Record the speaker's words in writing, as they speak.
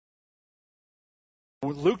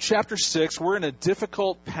Luke chapter 6, we're in a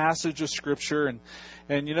difficult passage of Scripture,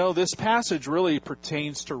 and you know, this passage really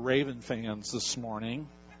pertains to Raven fans this morning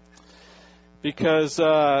because,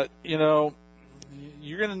 you know,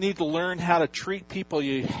 you're going to need to learn how to treat people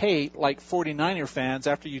you hate like 49er fans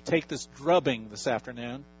after you take this drubbing this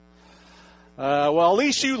afternoon. Well, at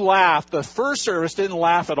least you laughed. The first service didn't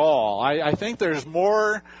laugh at all. I think there's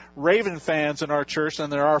more Raven fans in our church than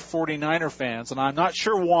there are 49er fans, and I'm not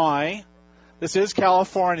sure why. This is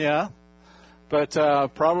California, but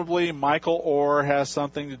probably Michael Orr has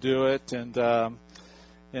something to do it. And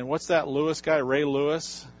what's that Lewis guy, Ray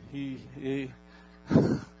Lewis? He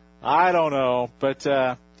I don't know, but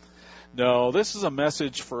no, this is a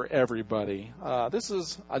message for everybody. This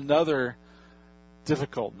is another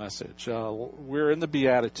difficult message. We're in the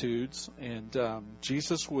Beatitudes, and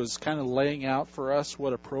Jesus was kind of laying out for us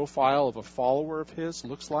what a profile of a follower of his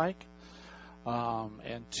looks like.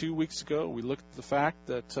 And 2 weeks ago, we looked at the fact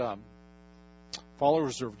that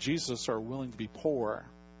followers of Jesus are willing to be poor.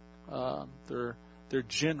 They're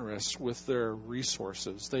generous with their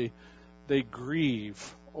resources. They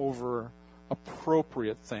grieve over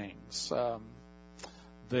appropriate things.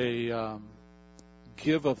 They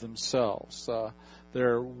give of themselves.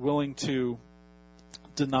 They're willing to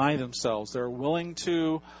deny themselves. They're willing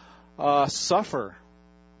to suffer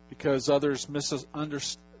because others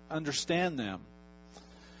understand them.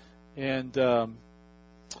 And,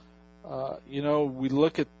 you know, we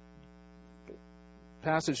look at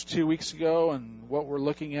passage 2 weeks ago and what we're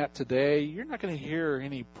looking at today. You're not going to hear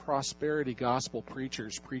any prosperity gospel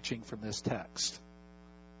preachers preaching from this text.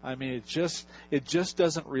 I mean, it just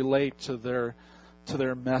doesn't relate to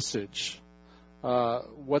their message,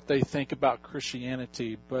 what they think about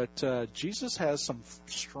Christianity. But Jesus has some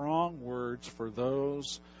strong words for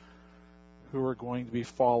those who are going to be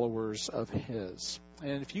followers of his.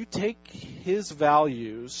 And if you take his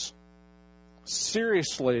values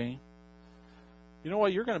seriously, you know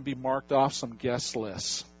what? You're going to be marked off some guest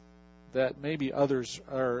lists that maybe others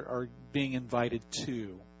are being invited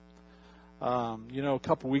to. You know, a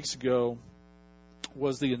couple weeks ago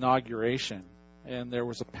was the inauguration, and there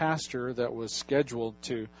was a pastor that was scheduled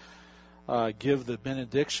to give the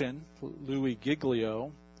benediction, Louis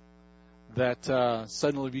Giglio, that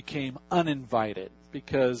suddenly became uninvited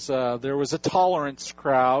because there was a tolerance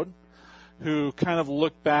crowd who kind of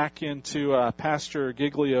looked back into Pastor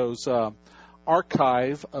Giglio's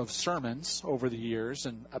archive of sermons over the years,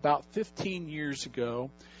 and about 15 years ago,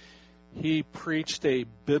 he preached a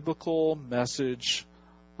biblical message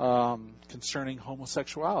concerning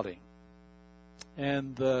homosexuality.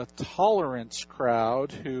 And the tolerance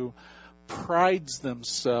crowd, who prides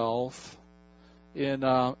themselves in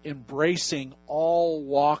embracing all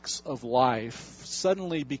walks of life,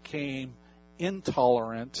 suddenly became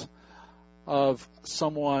intolerant of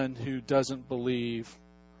someone who doesn't believe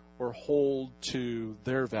or hold to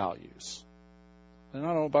their values. And I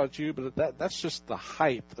don't know about you, but that's just the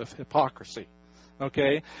height of hypocrisy.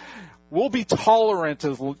 Okay? We'll be tolerant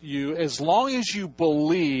of you as long as you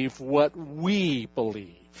believe what we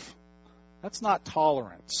believe. That's not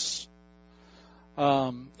tolerance.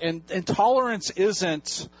 And tolerance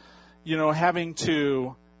isn't, you know, having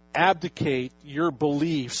to abdicate your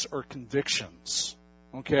beliefs or convictions.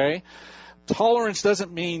 Okay? Tolerance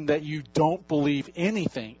doesn't mean that you don't believe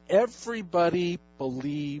anything. Everybody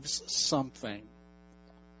believes something.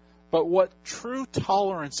 But what true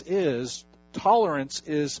tolerance is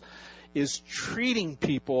treating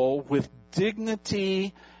people with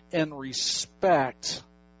dignity and respect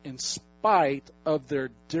in spite of their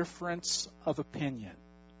difference of opinion.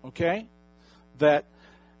 Okay? That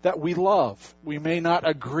we love. We may not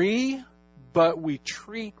agree, but we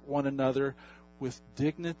treat one another with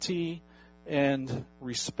dignity and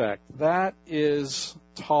respect. That is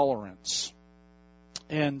tolerance.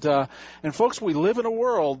 And folks, we live in a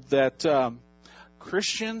world that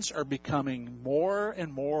Christians are becoming more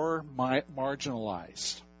and more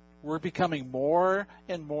marginalized. We're becoming more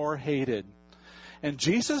and more hated. And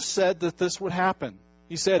Jesus said that this would happen.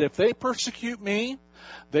 He said, if they persecute me,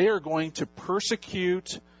 they are going to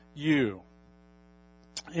persecute you.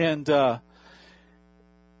 And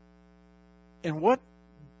what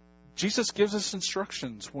Jesus gives us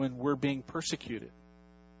instructions when we're being persecuted.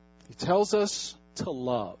 He tells us to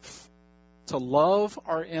love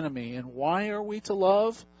our enemy. And why are we to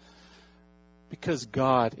love? Because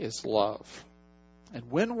God is love.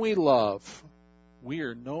 And when we love, we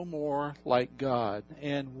are no more like God.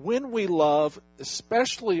 And when we love,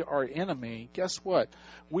 especially our enemy, guess what?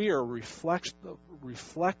 We are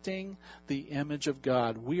reflecting the image of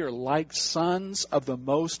God. We are like sons of the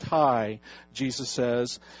Most High, Jesus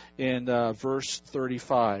says in verse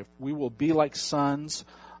 35. We will be like sons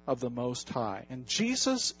of the Most High. And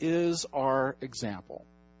Jesus is our example.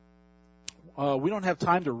 We don't have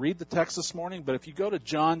time to read the text this morning, but if you go to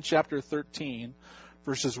John chapter 13,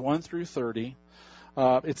 verses 1 through 30,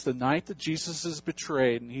 it's the night that Jesus is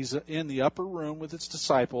betrayed, and he's in the upper room with his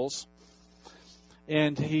disciples,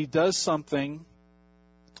 and he does something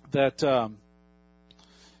that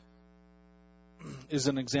is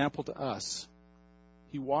an example to us.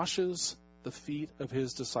 He washes the feet of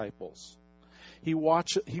his disciples. He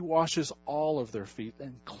washes all of their feet,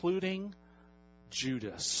 including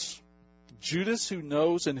Judas. Judas, who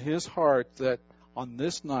knows in his heart that on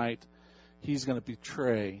this night he's going to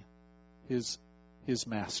betray his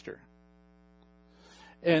master.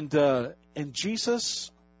 And Jesus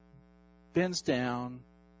bends down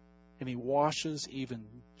and he washes even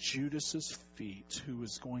Judas's feet, who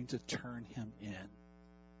is going to turn him in.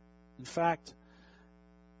 In fact,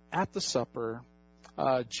 at the supper,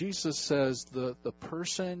 Jesus says, the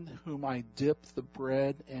person whom I dip the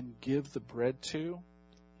bread and give the bread to,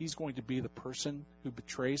 he's going to be the person who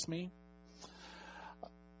betrays me.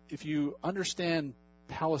 If you understand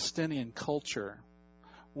Palestinian culture,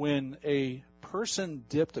 when a person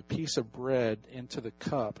dipped a piece of bread into the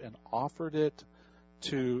cup and offered it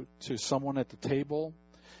to someone at the table,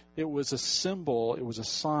 it was a symbol, it was a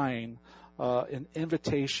sign, an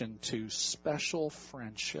invitation to special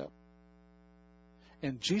friendship.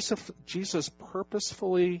 And Jesus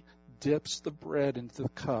purposefully dips the bread into the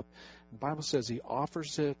cup. The Bible says he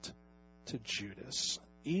offers it to Judas.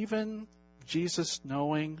 Even Jesus,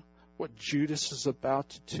 knowing what Judas is about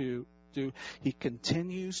to do, he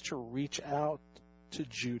continues to reach out to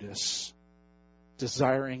Judas,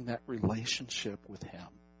 desiring that relationship with him.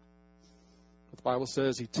 The Bible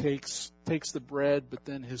says he takes the bread, but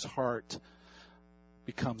then his heart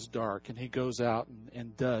becomes dark, and he goes out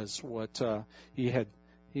and does what he had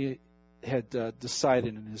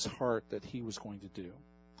decided in his heart that he was going to do.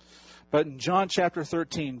 But in John chapter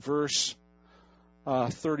 13, verse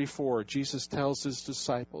 34, Jesus tells his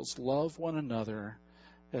disciples, "Love one another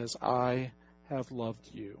as I have loved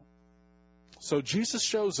you." So Jesus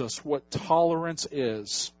shows us what tolerance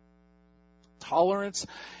is. Tolerance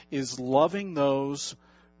is loving those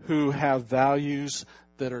who have values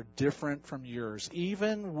that are different from yours,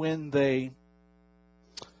 even when they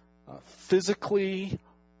physically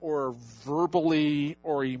or verbally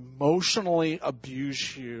or emotionally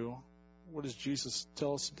abuse you. What does Jesus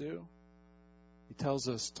tell us to do? He tells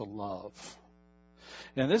us to love.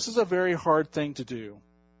 And this is a very hard thing to do.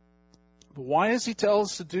 But why does he tell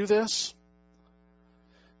us to do this?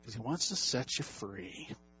 Because he wants to set you free.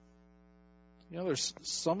 You know, there's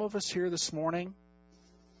some of us here this morning,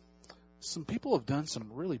 some people have done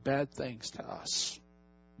some really bad things to us.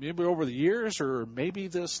 Maybe over the years or maybe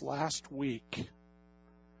this last week.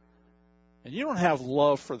 And you don't have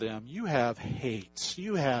love for them. You have hate.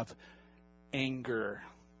 You have anger.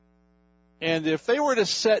 And if they were to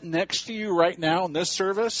sit next to you right now in this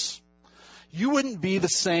service, you wouldn't be the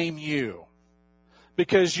same you.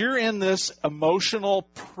 Because you're in this emotional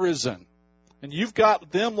prison. And you've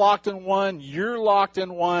got them locked in one, you're locked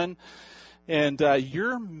in one, and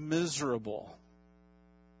you're miserable.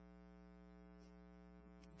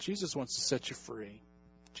 Jesus wants to set you free.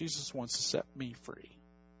 Jesus wants to set me free.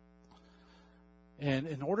 And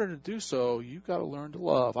in order to do so, you've got to learn to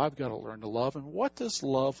love. I've got to learn to love. And what does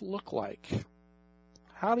love look like?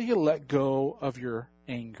 How do you let go of your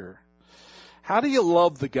anger? How do you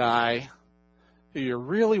love the guy who you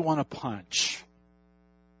really want to punch?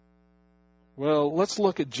 Well, let's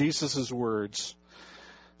look at Jesus' words,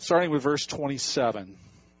 starting with verse 27.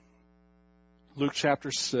 Luke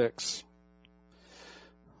chapter 6.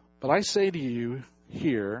 But I say to you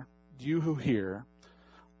here, you who hear,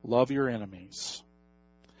 love your enemies.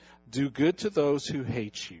 Do good to those who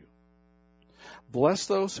hate you. Bless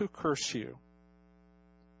those who curse you.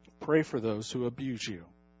 Pray for those who abuse you.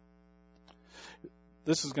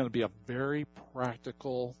 This is going to be a very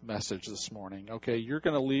practical message this morning. Okay, you're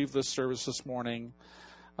going to leave this service this morning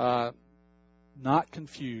not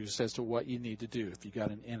confused as to what you need to do if you got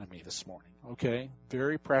an enemy this morning. Okay,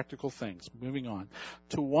 very practical things. Moving on.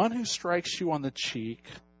 To one who strikes you on the cheek,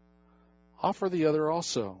 offer the other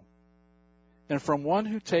also. And from one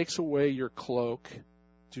who takes away your cloak,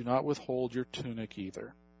 do not withhold your tunic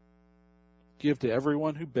either. Give to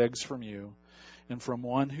everyone who begs from you, and from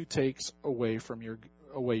one who takes away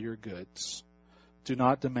your goods. Do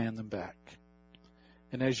not demand them back.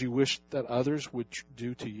 And as you wish that others would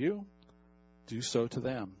do to you, do so to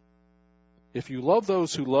them. If you love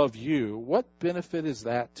those who love you, what benefit is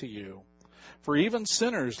that to you? For even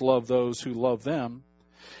sinners love those who love them.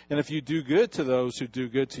 And if you do good to those who do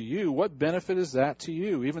good to you, what benefit is that to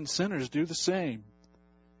you? Even sinners do the same.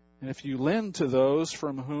 And if you lend to those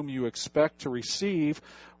from whom you expect to receive,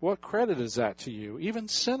 what credit is that to you? Even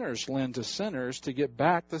sinners lend to sinners to get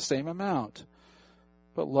back the same amount.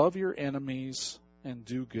 But love your enemies and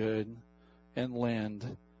do good and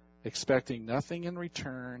lend, expecting nothing in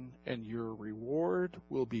return, and your reward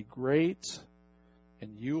will be great,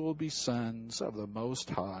 and you will be sons of the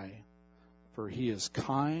Most High. For he is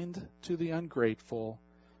kind to the ungrateful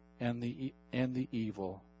and the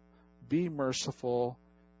evil. Be merciful,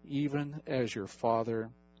 even as your Father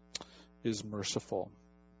is merciful.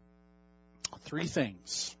 3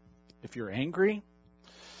 things. If you're angry,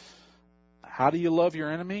 how do you love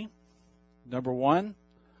your enemy? Number 1,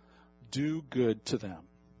 do good to them.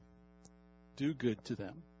 Do good to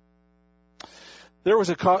them. There was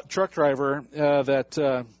a truck driver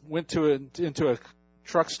that went into a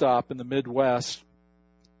truck stop in the Midwest.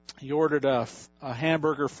 He ordered a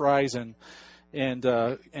hamburger, fries, and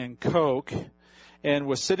Coke, and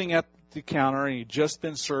was sitting at the counter, and he'd just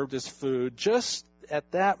been served his food. Just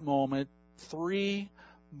at that moment, 3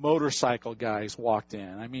 motorcycle guys walked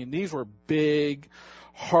in. I mean, these were big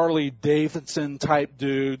Harley Davidson type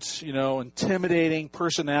dudes, intimidating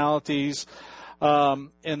personalities.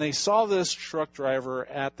 And they saw this truck driver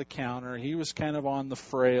at the counter. He was kind of on the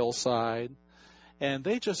frail side, and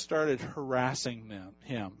they just started harassing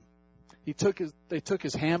him. They took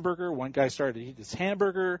his hamburger. One guy started to eat his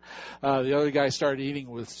hamburger. The other guy started eating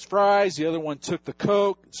with his fries. The other one took the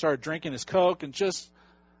Coke, started drinking his Coke, and just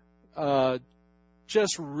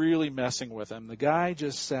really messing with him. The guy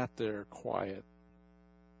just sat there quiet.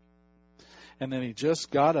 And then he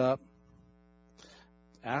just got up,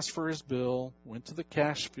 asked for his bill, went to the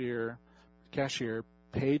cashier,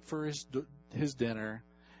 paid for his dinner,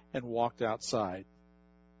 and walked outside.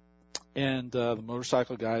 And the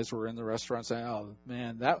motorcycle guys were in the restaurant saying, "Oh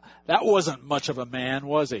man, that wasn't much of a man,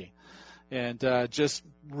 was he?" And just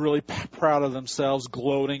really proud of themselves,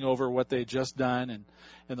 gloating over what they'd just done.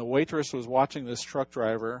 And the waitress was watching this truck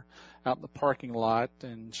driver out in the parking lot,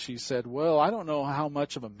 and she said, "Well, I don't know how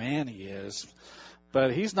much of a man he is,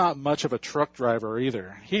 but he's not much of a truck driver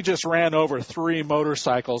either. He just ran over 3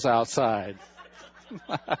 motorcycles outside."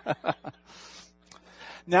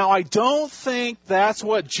 Now, I don't think that's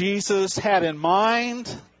what Jesus had in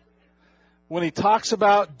mind when he talks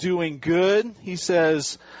about doing good. He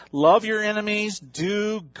says, love your enemies,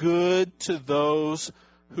 do good to those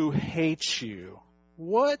who hate you.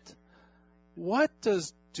 What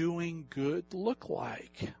does doing good look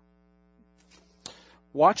like?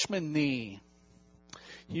 Watchman Nee,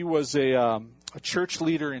 he was a church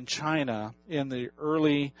leader in China in the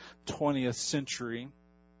early 20th century.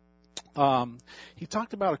 He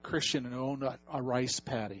talked about a Christian who owned a rice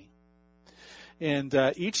paddy. And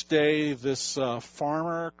each day this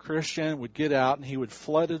farmer Christian would get out and he would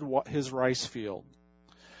flood his rice field.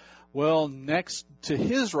 Well, next to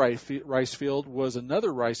his rice field was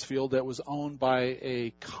another rice field that was owned by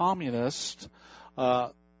a communist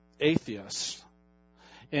atheist.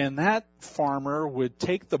 And that farmer would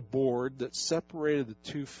take the board that separated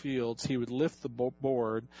the 2 fields. He would lift the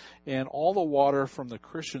board, and all the water from the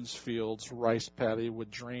Christian's field's rice paddy would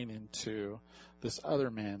drain into this other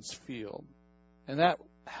man's field. And that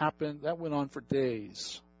went on for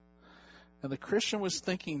days. And the Christian was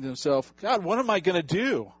thinking to himself, God, what am I going to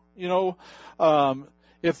do?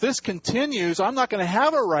 If this continues, I'm not going to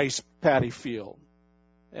have a rice paddy field.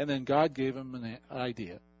 And then God gave him an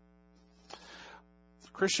idea.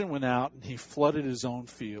 Christian went out and he flooded his own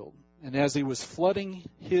field. And as he was flooding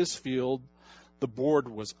his field, the board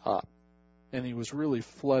was up. And he was really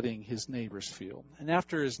flooding his neighbor's field. And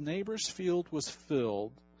after his neighbor's field was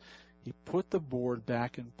filled, he put the board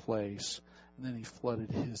back in place, and then he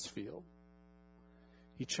flooded his field.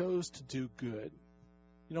 He chose to do good.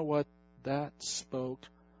 You know what? That spoke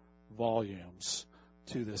volumes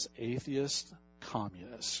to this atheist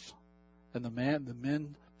communist. And the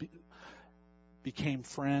men became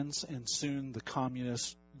friends, and soon the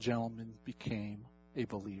communist gentleman became a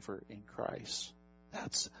believer in Christ.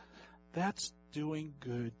 That's doing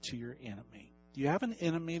good to your enemy. Do you have an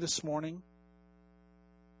enemy this morning?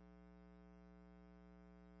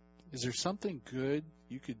 Is there something good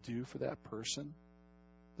you could do for that person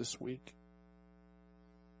this week?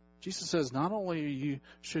 Jesus says not only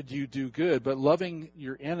should you do good, but loving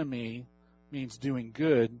your enemy means doing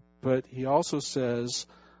good, but he also says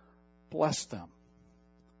bless them.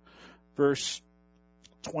 Verse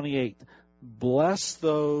 28, bless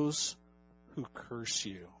those who curse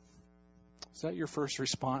you. Is that your first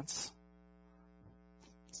response?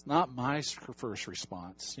 It's not my first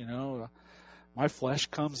response. My flesh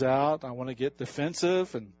comes out. I want to get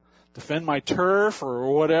defensive and defend my turf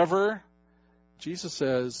or whatever. Jesus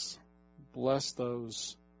says, bless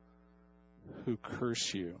those who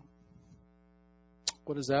curse you.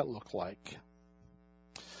 What does that look like?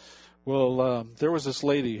 Well, there was this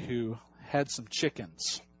lady who had some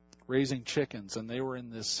chickens, raising chickens, and they were in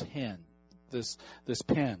this pen.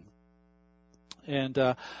 And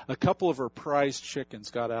a couple of her prized chickens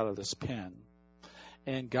got out of this pen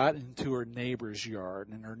and got into her neighbor's yard.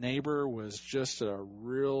 And her neighbor was just a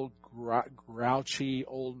real grouchy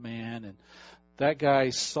old man. And that guy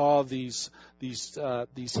saw these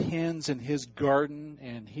hens in his garden,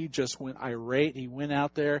 and he just went irate. He went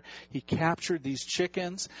out there, he captured these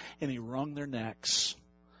chickens, and he wrung their necks,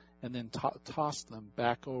 and then tossed them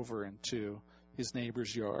back over into his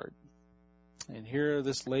neighbor's yard. And here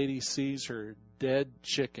this lady sees her dead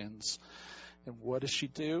chickens, and what does she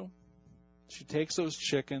do? She takes those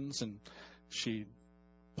chickens and she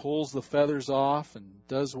pulls the feathers off and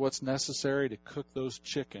does what's necessary to cook those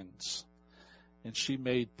chickens. And she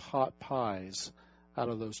made pot pies out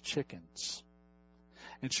of those chickens.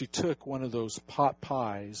 And she took one of those pot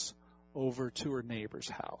pies over to her neighbor's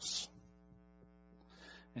house.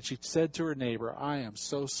 And she said to her neighbor, I am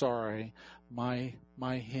so sorry my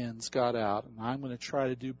hens got out, and I'm going to try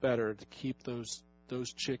to do better to keep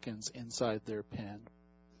those chickens inside their pen.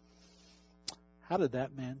 How did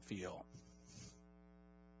that man feel?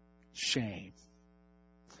 Shame.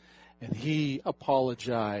 And he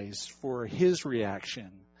apologized for his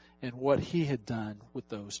reaction and what he had done with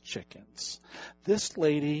those chickens. This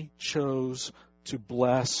lady chose to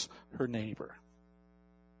bless her neighbor.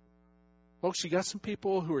 Folks, you got some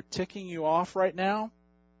people who are ticking you off right now,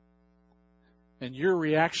 and your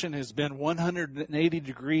reaction has been 180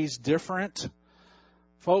 degrees different.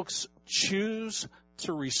 Folks, choose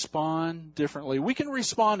to respond differently. We can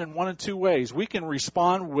respond in one of two ways. We can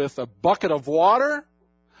respond with a bucket of water,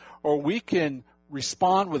 or we can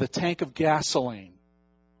respond with a tank of gasoline.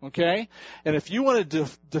 Okay? And if you want to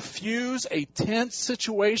diffuse a tense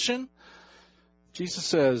situation, Jesus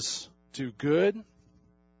says, do good,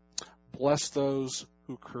 bless those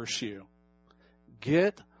who curse you.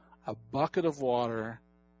 Get a bucket of water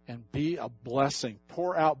and be a blessing.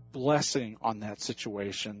 Pour out blessing on that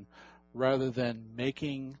situation rather than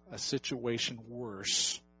making a situation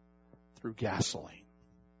worse through gasoline.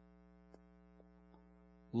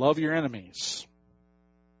 Love your enemies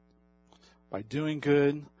by doing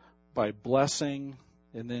good, by blessing.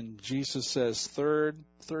 And then Jesus says third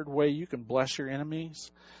way you can bless your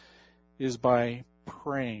enemies is by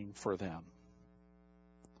praying for them.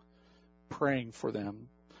 Praying for them.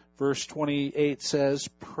 Verse 28 says,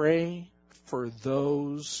 pray for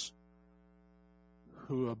those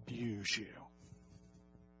who abuse you.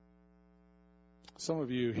 Some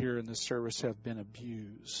of you here in this service have been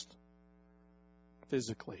abused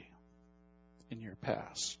physically in your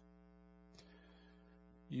past.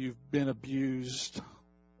 You've been abused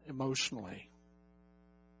emotionally.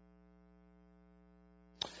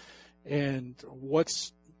 And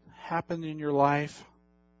what's happened in your life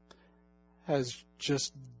has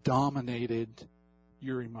just dominated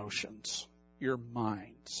your emotions, your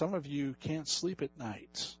mind. Some of you can't sleep at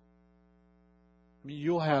night. I mean,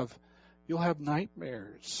 you'll have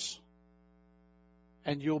nightmares,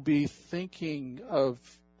 and you'll be thinking of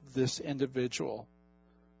this individual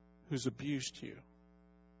who's abused you.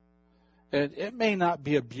 And it may not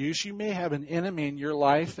be abuse. You may have an enemy in your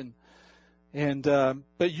life,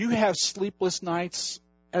 but you have sleepless nights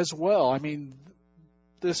as well. I mean,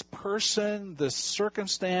 this person, this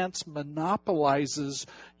circumstance monopolizes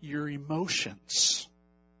your emotions.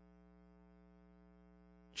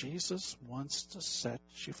 Jesus wants to set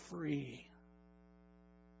you free.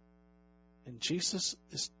 And Jesus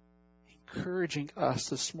is encouraging us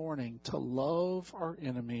this morning to love our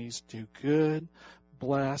enemies, do good,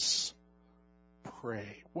 bless,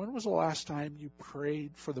 pray. When was the last time you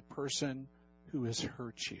prayed for the person who has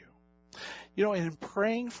hurt you? You know, and in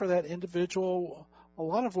praying for that individual, a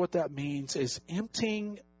lot of what that means is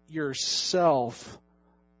emptying yourself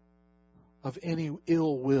of any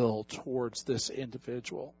ill will towards this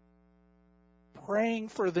individual. Praying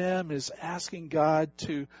for them is asking God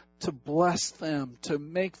to bless them, to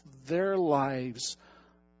make their lives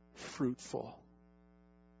fruitful.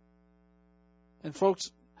 And folks,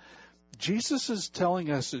 Jesus is telling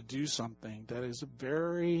us to do something that is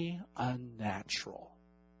very unnatural.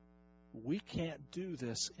 We can't do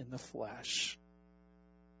this in the flesh.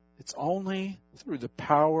 It's only through the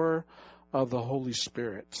power of the Holy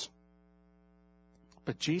Spirit.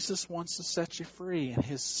 But Jesus wants to set you free, and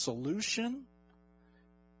his solution,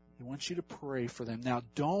 he wants you to pray for them. Now,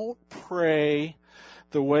 don't pray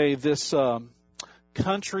the way this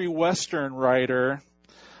country western writer,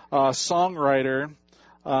 songwriter,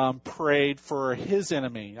 prayed for his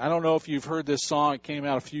enemy. I don't know if you've heard this song. It came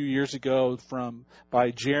out a few years ago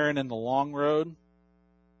by Jaron and the Long Road.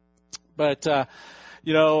 But,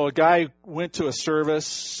 a guy went to a service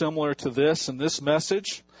similar to this and this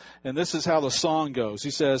message, and this is how the song goes. He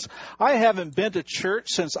says, I haven't been to church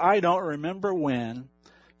since I don't remember when.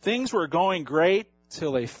 Things were going great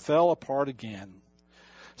till they fell apart again.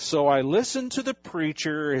 So I listened to the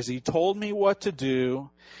preacher as he told me what to do.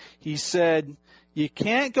 He said, you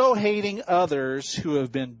can't go hating others who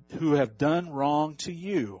have done wrong to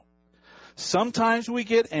you. Sometimes we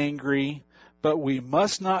get angry, but we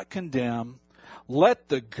must not condemn. Let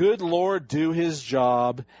the good Lord do his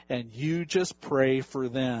job, and you just pray for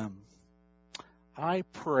them. I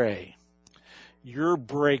pray your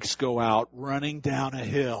brakes go out running down a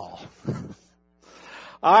hill.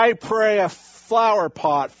 I pray a flower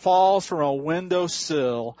pot falls from a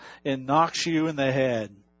windowsill and knocks you in the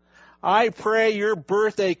head. I pray your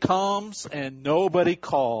birthday comes and nobody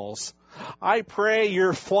calls. I pray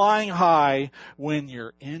you're flying high when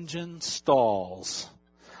your engine stalls.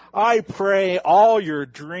 I pray all your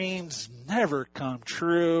dreams never come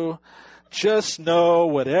true. Just know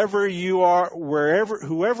wherever you are, wherever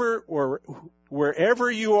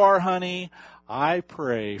you are, honey, I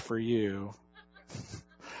pray for you.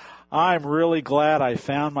 I'm really glad I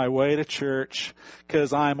found my way to church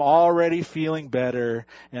because I'm already feeling better,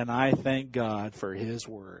 and I thank God for his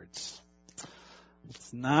words.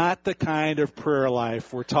 It's not the kind of prayer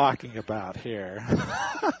life we're talking about here.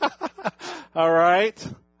 All right?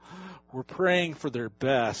 We're praying for their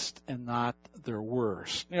best and not their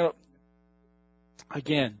worst.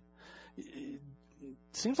 Again, it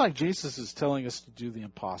seems like Jesus is telling us to do the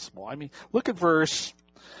impossible. I mean, look at verse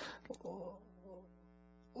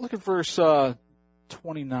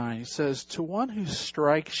 29. He says, to one who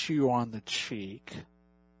strikes you on the cheek,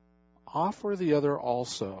 offer the other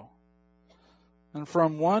also. And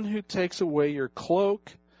from one who takes away your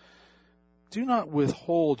cloak, do not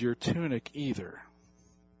withhold your tunic either.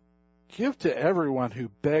 Give to everyone who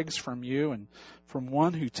begs from you, and from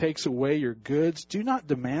one who takes away your goods, do not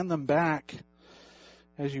demand them back.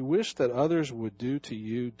 As you wish that others would do to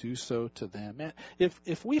you, do so to them. Man,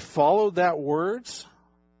 if we followed that words,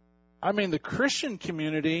 I mean, the Christian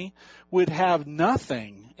community would have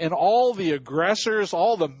nothing, and all the aggressors,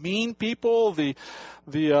 all the mean people, the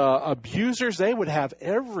abusers, they would have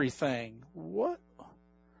everything.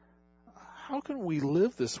 How can we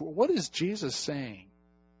live this? What is Jesus saying?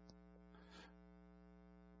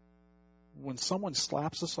 When someone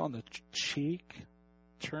slaps us on the cheek,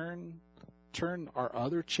 turn our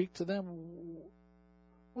other cheek to them.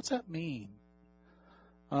 What's that mean?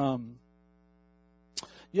 You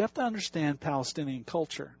have to understand Palestinian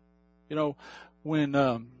culture.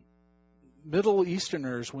 When Middle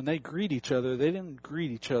Easterners, when they greet each other, they didn't greet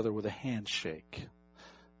each other with a handshake.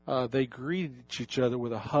 They greeted each other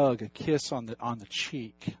with a hug, a kiss on the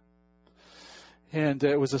cheek. And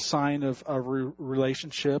it was a sign of a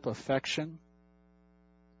relationship, affection.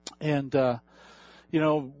 And,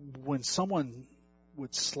 when someone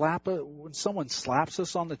slaps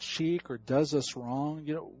us on the cheek or does us wrong,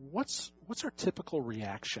 what's our typical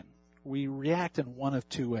reaction? We react in one of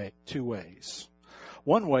two ways.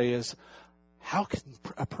 One way is, how can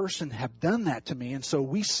a person have done that to me? And so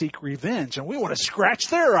we seek revenge, and we want to scratch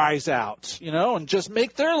their eyes out, and just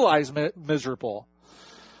make their lives miserable.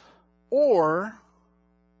 Or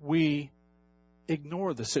we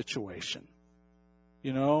ignore the situation.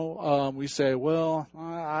 We say, well,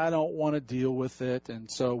 I don't want to deal with it. And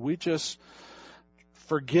so we just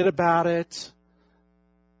forget about it.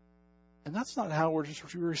 And that's not how we're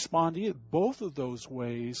to respond to it. Both of those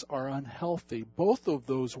ways are unhealthy. Both of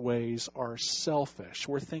those ways are selfish.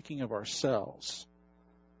 We're thinking of ourselves.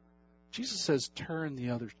 Jesus says, turn the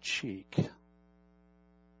other cheek.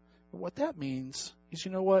 What that means is,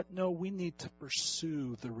 you know what? No, we need to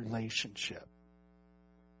pursue the relationship.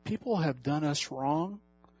 People have done us wrong.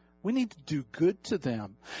 We need to do good to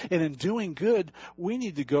them. And in doing good, we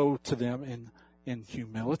need to go to them in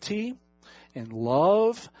humility, in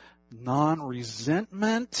love,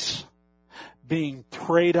 non-resentment, being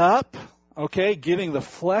prayed up, getting the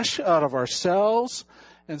flesh out of ourselves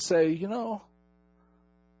and say,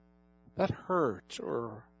 that hurt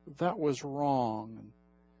or that was wrong.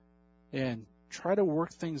 And try to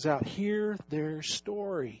work things out. Hear their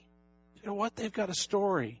story. You know what? They've got a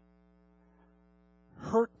story.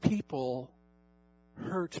 hurt people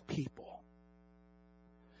hurt people.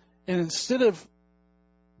 And instead of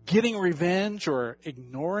getting revenge or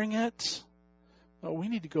ignoring it, no, we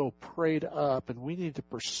need to go prayed up, and we need to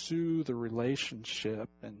pursue the relationship,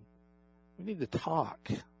 and we need to talk.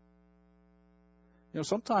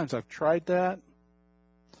 Sometimes I've tried that,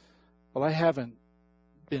 but I haven't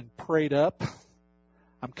been prayed up.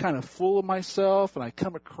 I'm kind of full of myself, and I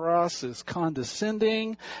come across as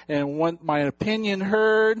condescending and want my opinion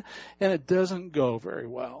heard, and it doesn't go very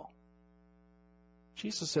well.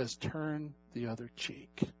 Jesus says, turn the other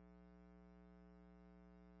cheek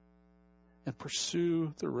and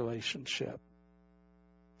pursue the relationship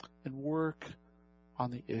and work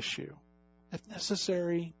on the issue. If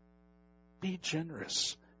necessary, be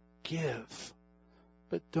generous, give,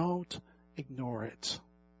 but don't ignore it.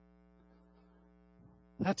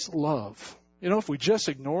 That's love. If we just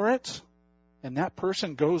ignore it and that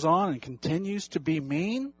person goes on and continues to be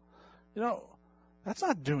mean, that's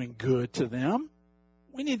not doing good to them.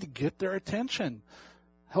 We need to get their attention,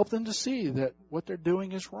 help them to see that what they're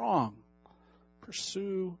doing is wrong.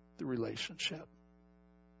 Pursue the relationship.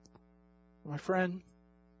 My friend,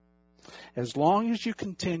 as long as you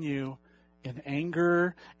continue in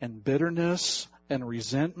anger and bitterness and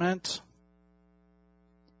resentment,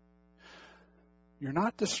 you're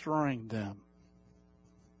not destroying them.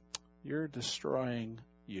 You're destroying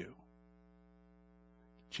you.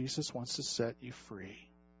 Jesus wants to set you free.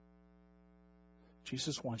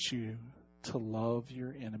 Jesus wants you to love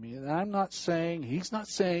your enemy. And he's not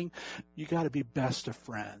saying you got to be best of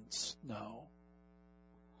friends. No.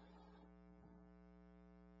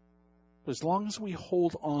 But as long as we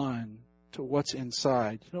hold on to what's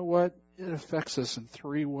inside, you know what? It affects us in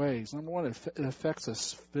three ways. Number one, it affects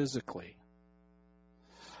us physically.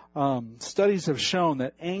 Studies have shown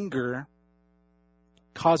that anger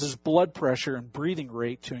causes blood pressure and breathing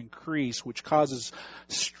rate to increase, which causes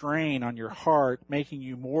strain on your heart, making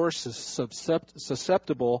you more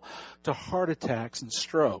susceptible to heart attacks and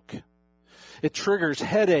stroke. It triggers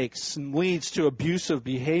headaches and leads to abusive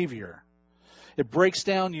behavior. It breaks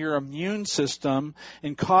down your immune system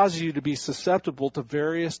and causes you to be susceptible to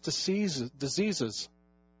various diseases.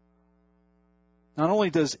 Not only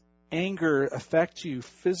does anger affect you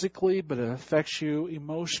physically, but it affects you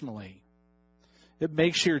emotionally. It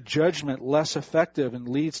makes your judgment less effective and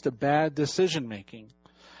leads to bad decision making.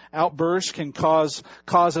 Outbursts can cause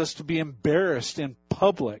us to be embarrassed in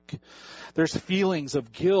public. There's feelings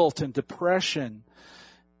of guilt and depression,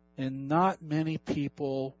 and not many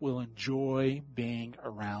people will enjoy being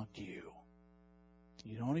around you.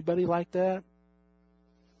 You know anybody like that?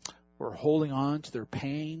 Or holding on to their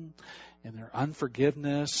pain and their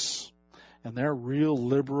unforgiveness, and they're real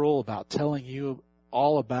liberal about telling you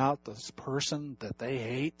all about this person that they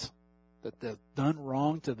hate, that they've done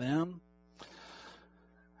wrong to them.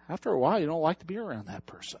 After a while, you don't like to be around that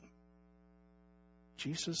person.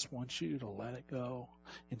 Jesus wants you to let it go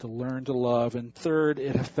and to learn to love. And third,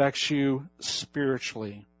 it affects you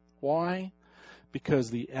spiritually. Why? Because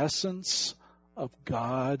the essence of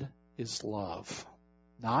God is love.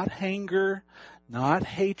 Not anger, not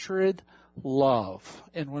hatred, love.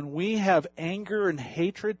 And when we have anger and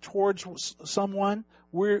hatred towards someone,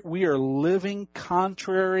 we are living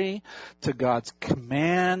contrary to God's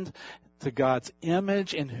command, to God's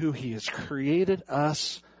image, and who He has created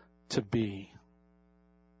us to be.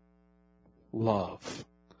 Love.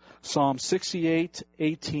 Psalm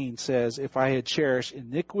 68:18 says, "If I had cherished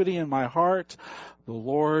iniquity in my heart, the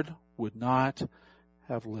Lord would not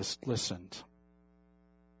have listened."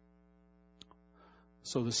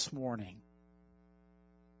 So this morning,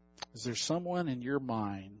 is there someone in your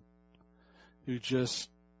mind who just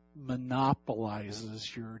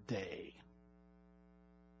monopolizes your day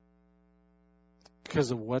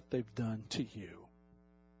because of what they've done to you?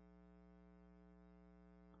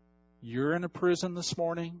 You're in a prison this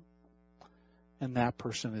morning, and that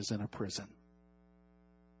person is in a prison.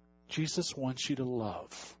 Jesus wants you to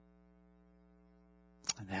love.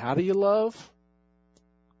 And how do you love?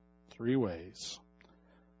 3 ways.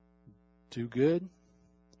 Do good,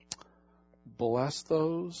 bless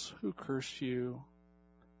those who curse you,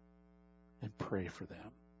 and pray for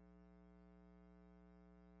them.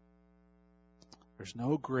 There's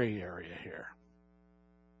no gray area here.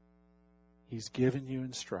 He's given you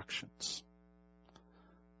instructions.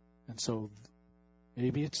 And so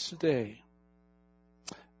maybe it's today.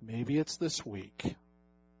 Maybe it's this week.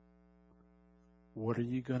 What are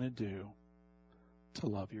you going to do to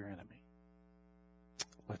love your enemy?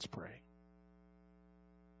 Let's pray.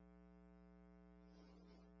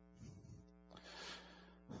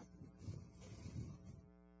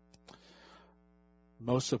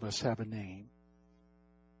 Most of us have a name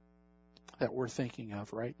that we're thinking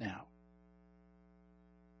of right now.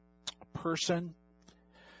 A person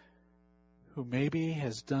who maybe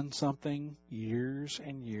has done something years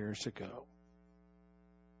and years ago,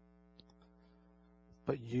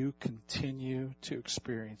 but you continue to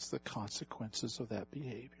experience the consequences of that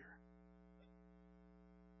behavior.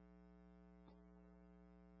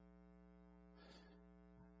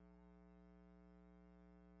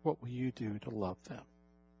 What will you do to love them?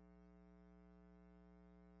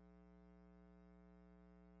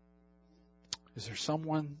 Is there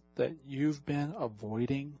someone that you've been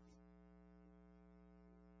avoiding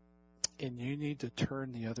and you need to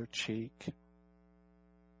turn the other cheek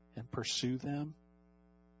and pursue them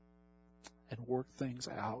and work things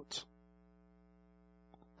out?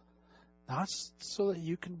 Not so that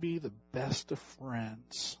you can be the best of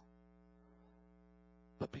friends,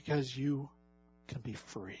 but because you can be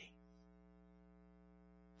free.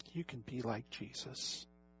 You can be like Jesus.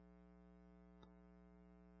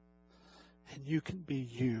 And you can be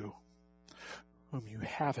you, whom you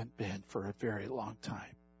haven't been for a very long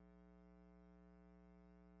time.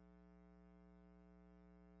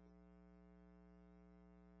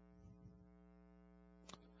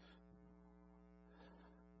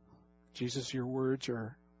 Jesus, your words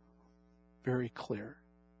are very clear.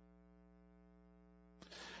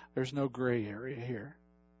 There's no gray area here.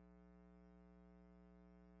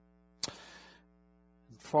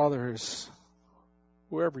 And Father, as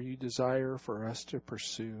whoever you desire for us to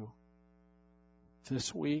pursue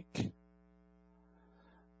this week,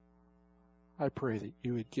 I pray that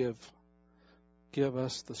you would give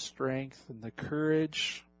us the strength and the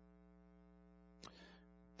courage,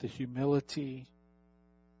 the humility,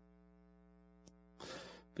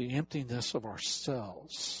 the emptiness of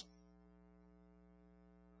ourselves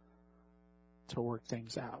to work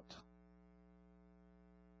things out.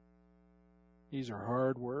 These are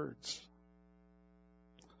hard words.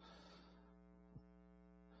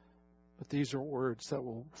 But these are words that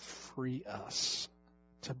will free us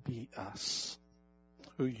to be us,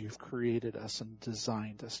 who you've created us and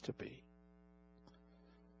designed us to be.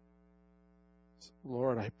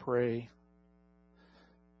 Lord, I pray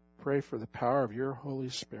for the power of your Holy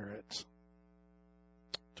Spirit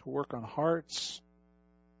to work on hearts.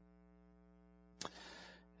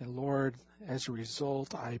 And Lord, as a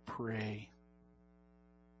result, I pray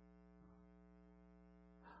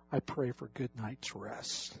for good night's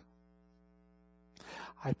rest.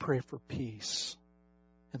 I pray for peace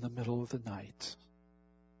in the middle of the night.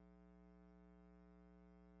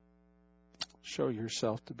 Show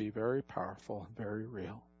yourself to be very powerful and very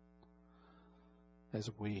real as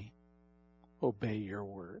we obey your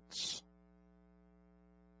words.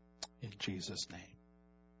 In Jesus' name,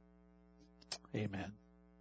 amen.